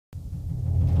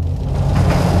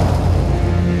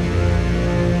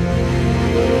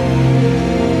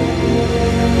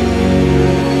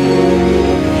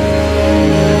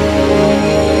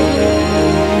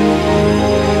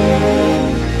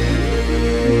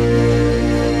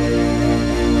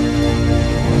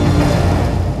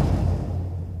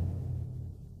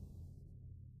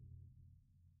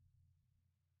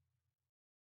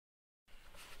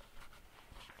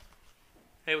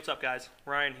what's up guys?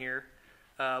 Ryan here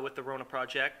with the Rona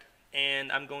Project,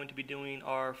 and I'm going to be doing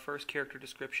our first character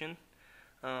description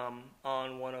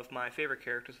on one of my favorite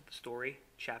characters of the story,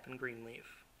 Chapin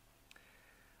Greenleaf.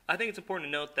 I think it's important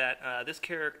to note that this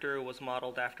character was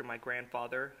modeled after my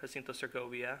grandfather, Jacinto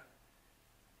Segovia.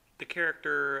 The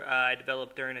character I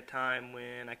developed during a time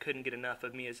when I couldn't get enough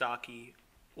of Miyazaki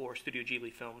or Studio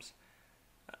Ghibli films.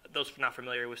 Those not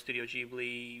familiar with Studio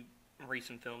Ghibli,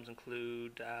 recent films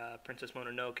include Princess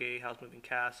Mononoke, Howl's Moving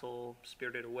Castle,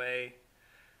 Spirited Away,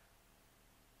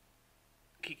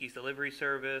 Kiki's Delivery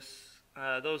Service.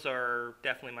 Those are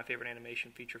definitely my favorite animation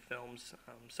feature films.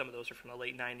 Some of those are from the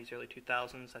late 90s, early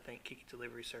 2000s. I think Kiki's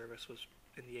Delivery Service was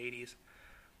in the 80s.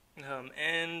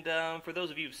 For those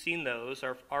of you who've seen those,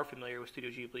 or are familiar with Studio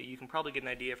Ghibli, you can probably get an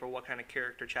idea for what kind of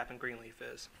character Chapin Greenleaf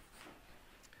is.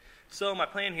 So my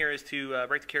plan here is to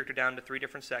break the character down to 3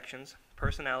 different sections: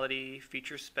 personality,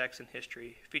 features, specs, and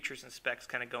history. Features and specs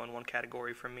kind of go in one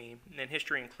category for me, and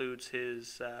history includes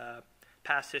his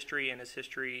past history and his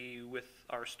history with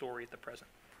our story at the present.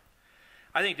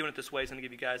 I think doing it this way is going to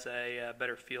give you guys a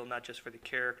better feel, not just for the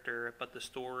character, but the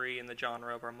story and the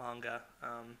genre of our manga.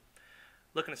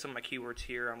 Looking at some of my keywords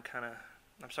here, I'm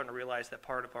starting to realize that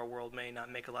part of our world may not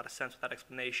make a lot of sense without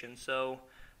explanation. So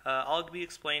I'll be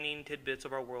explaining tidbits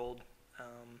of our world,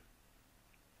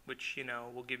 which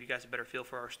will give you guys a better feel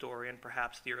for our story and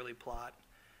perhaps the early plot,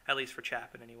 at least for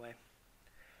Chapin anyway.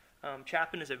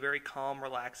 Chapin is a very calm,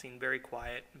 relaxing, very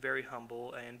quiet, very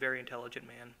humble, and very intelligent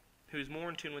man who's more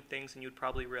in tune with things than you'd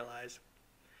probably realize,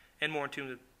 and more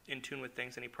in tune with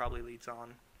things than he probably leads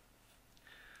on.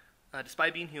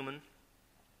 Despite being human,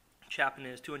 Chapin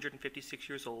is 256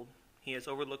 years old. He has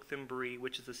overlooked Thimbri,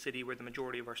 which is the city where the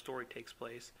majority of our story takes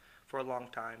place, for a long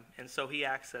time, and so he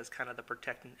acts as kind of the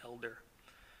protecting elder.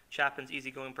 Chapin's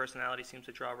easygoing personality seems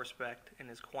to draw respect, and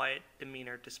his quiet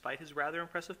demeanor, despite his rather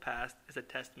impressive past, is a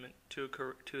testament to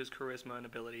his charisma and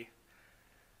ability.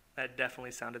 That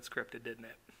definitely sounded scripted, didn't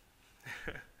it?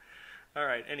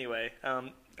 Alright, anyway,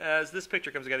 as this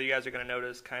picture comes together, you guys are going to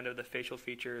notice kind of the facial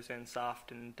features and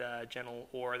soft and gentle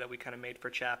aura that we kind of made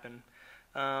for Chapin.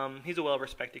 He's a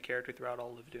well-respected character throughout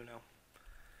all of Duno.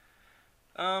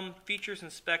 Features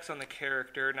and specs on the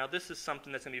character. Now this is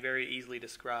something that's going to be very easily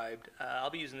described. I'll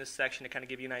be using this section to kind of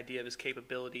give you an idea of his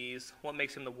capabilities, what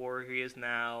makes him the warrior he is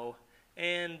now,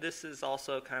 and this is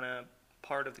also kind of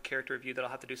part of the character review that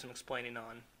I'll have to do some explaining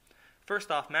on.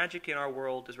 First off, magic in our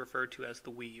world is referred to as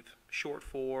the weave, short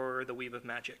for the weave of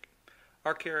magic.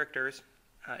 Our characters,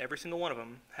 every single one of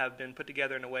them, have been put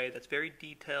together in a way that's very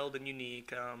detailed and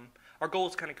unique. Our goal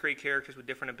is to kind of create characters with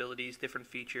different abilities, different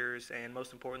features, and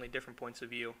most importantly, different points of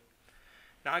view.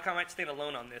 Now, I might stand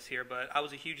alone on this here, but I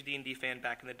was a huge D&D fan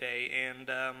back in the day, and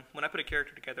when I put a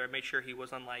character together, I made sure he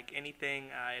was unlike anything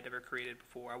I had ever created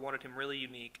before. I wanted him really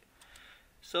unique.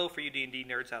 So for you D&D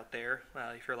nerds out there,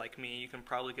 if you're like me, you can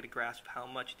probably get a grasp of how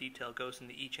much detail goes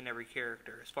into each and every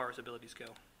character as far as abilities go.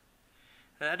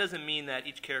 Now, that doesn't mean that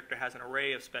each character has an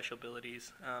array of special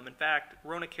abilities. In fact,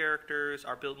 Rona characters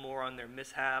are built more on their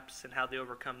mishaps and how they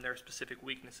overcome their specific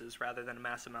weaknesses rather than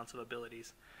mass amounts of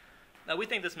abilities. We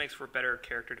think this makes for better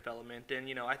character development,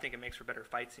 and I think it makes for better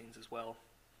fight scenes as well.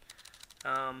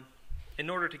 In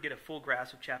order to get a full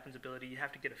grasp of Chapin's ability, you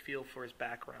have to get a feel for his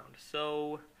background.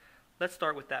 So let's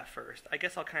start with that first. I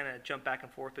guess I'll kind of jump back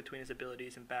and forth between his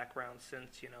abilities and background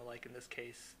since, like in this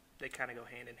case, they kind of go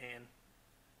hand in hand.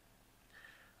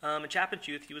 In Chapin's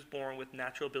youth, he was born with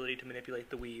natural ability to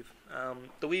manipulate the weave.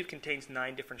 The weave contains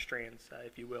 9 different strands,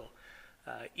 if you will.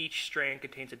 Each strand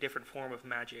contains a different form of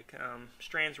magic.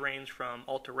 Strands range from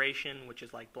alteration, which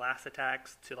is like blast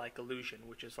attacks, to like illusion,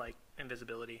 which is like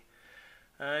invisibility.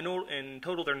 In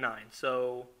total, there are 9.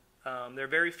 So there are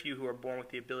very few who are born with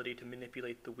the ability to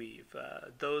manipulate the weave.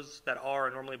 Those that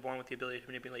are normally born with the ability to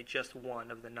manipulate just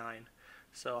 1 of the 9.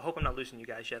 So I hope I'm not losing you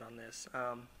guys yet on this.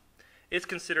 It's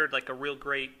considered like a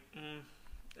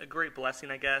great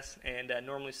blessing, I guess, and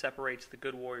normally separates the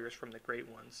good warriors from the great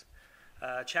ones.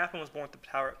 Chapin was born with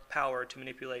the power to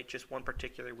manipulate just 1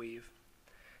 particular weave.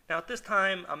 Now at this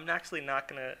time, I'm actually not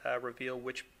going to reveal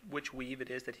which weave it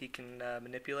is that he can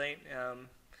manipulate.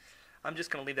 I'm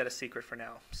just going to leave that a secret for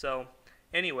now. So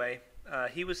anyway,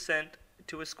 he was sent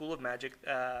to a school of magic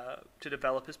to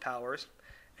develop his powers,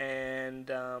 and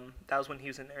that was when he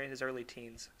was in his early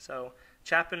teens. So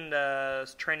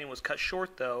Chapin's training was cut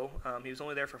short, though. He was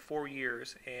only there for 4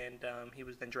 years, and he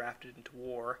was then drafted into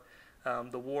war.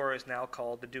 The war is now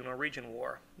called the Duno Region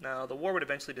War. Now, the war would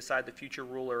eventually decide the future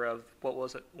ruler of what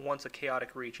was once a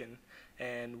chaotic region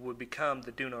and would become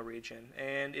the Duno region.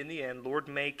 And in the end, Lord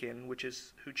Macon, which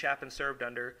is who Chapin served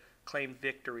under, claimed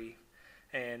victory.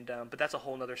 But that's a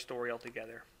whole other story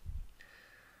altogether.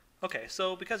 Okay,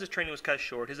 so because his training was cut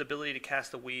short, his ability to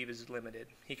cast the weave is limited.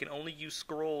 He can only use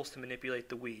scrolls to manipulate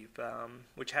the weave,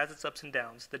 which has its ups and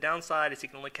downs. The downside is he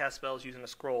can only cast spells using a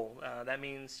scroll. That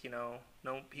means,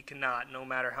 he cannot, no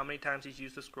matter how many times he's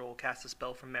used the scroll, cast a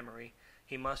spell from memory.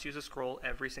 He must use a scroll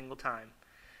every single time.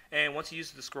 And once he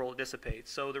uses the scroll, it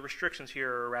dissipates, so the restrictions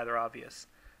here are rather obvious.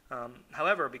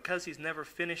 However, because he's never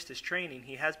finished his training,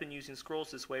 he has been using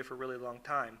scrolls this way for a really long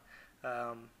time.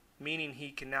 Meaning he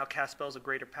can now cast spells of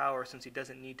greater power since he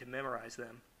doesn't need to memorize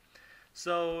them.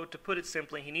 So, to put it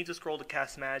simply, he needs a scroll to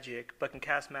cast magic, but can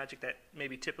cast magic that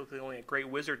maybe typically only a great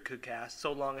wizard could cast,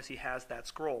 so long as he has that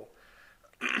scroll.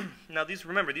 Now, these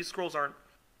scrolls aren't,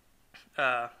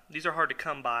 these are hard to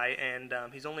come by, and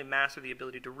he's only mastered the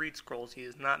ability to read scrolls. He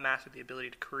has not mastered the ability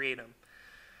to create them.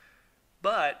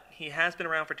 But he has been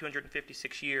around for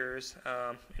 256 years,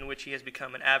 in which he has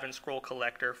become an avid scroll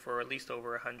collector for at least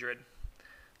over 100.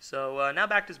 So now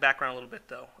back to his background a little bit,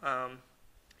 though.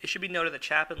 It should be noted that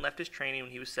Chapin left his training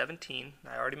when he was 17.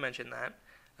 I already mentioned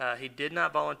that. He did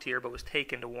not volunteer, but was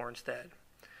taken to war instead.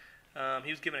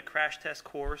 He was given a crash test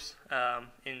course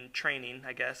in training,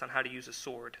 I guess, on how to use a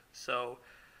sword. So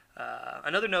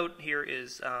another note here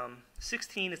is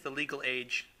 16 is the legal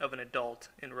age of an adult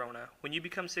in Rona. When you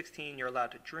become 16, you're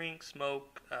allowed to drink,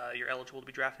 smoke, you're eligible to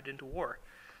be drafted into war.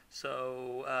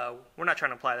 So we're not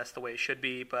trying to imply that's the way it should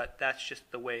be, but that's just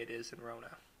the way it is in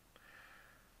Rona.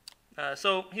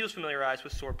 So he was familiarized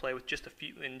with swordplay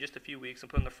in just a few weeks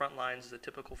and put on the front lines as a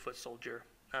typical foot soldier.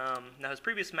 Now his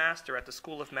previous master at the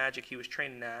School of Magic he was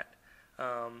training at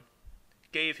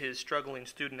gave his struggling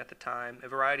student at the time a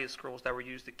variety of scrolls that were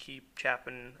used to keep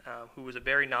Chapin, who was a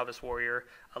very novice warrior,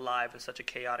 alive in such a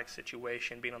chaotic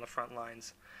situation, being on the front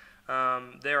lines.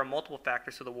 There are multiple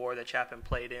factors to the war that Chapin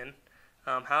played in.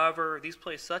 However, these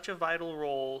play such a vital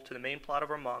role to the main plot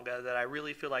of our manga that I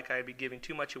really feel like I'd be giving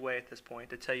too much away at this point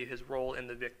to tell you his role in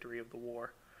the victory of the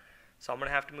war. So I'm going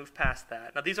to have to move past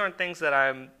that. Now, these aren't things that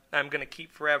I'm going to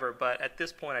keep forever, but at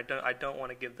this point, I don't want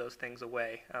to give those things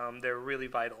away. They're really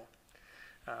vital.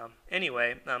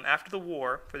 Anyway, after the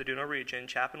war for the Duno region,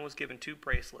 Chapin was given 2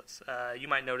 bracelets. You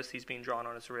might notice these being drawn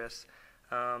on his wrists.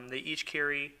 They each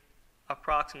carry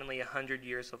approximately 100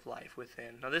 years of life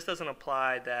within. Now, this doesn't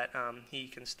imply that he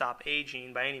can stop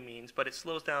aging by any means, but it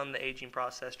slows down the aging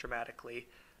process dramatically,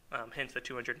 hence the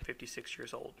 256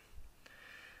 years old.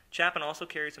 Chapin also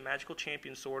carries a magical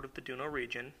champion sword of the Duno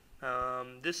region.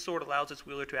 This sword allows its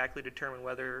wielder to accurately determine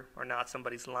whether or not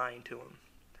somebody's lying to him.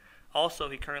 Also,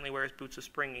 he currently wears boots of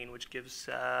springing, which gives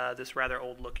this rather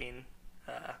old-looking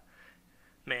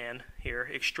man here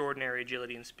extraordinary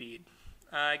agility and speed.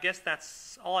 I guess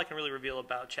that's all I can really reveal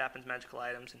about Chapin's magical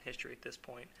items and history at this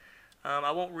point.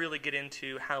 I won't really get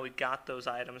into how he got those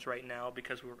items right now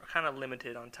because we're kind of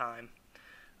limited on time.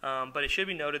 But it should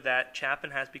be noted that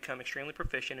Chapin has become extremely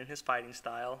proficient in his fighting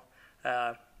style,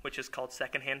 which is called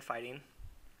second-hand fighting.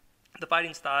 The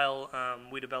fighting style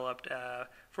we developed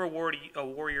for a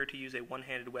warrior to use a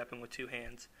one-handed weapon with 2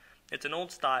 hands. It's an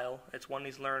old style. It's one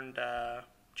he's learned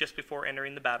just before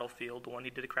entering the battlefield, the one he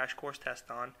did a crash course test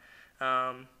on.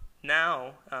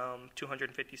 Now,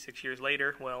 256 years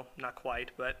later, well, not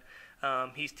quite, but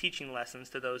he's teaching lessons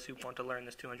to those who want to learn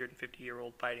this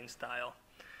 250-year-old fighting style.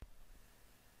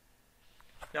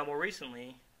 Now, more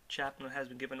recently, Chapin has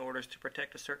been given orders to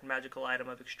protect a certain magical item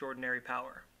of extraordinary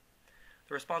power.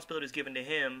 The responsibility is given to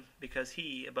him because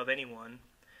he, above anyone,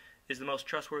 is the most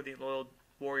trustworthy and loyal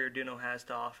warrior Duno has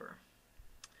to offer.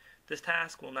 This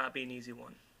task will not be an easy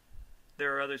one.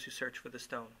 There are others who search for the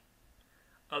stone.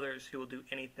 Others who will do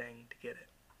anything to get it.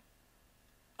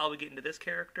 I'll be getting to this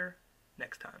character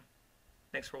next time.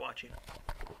 Thanks for watching.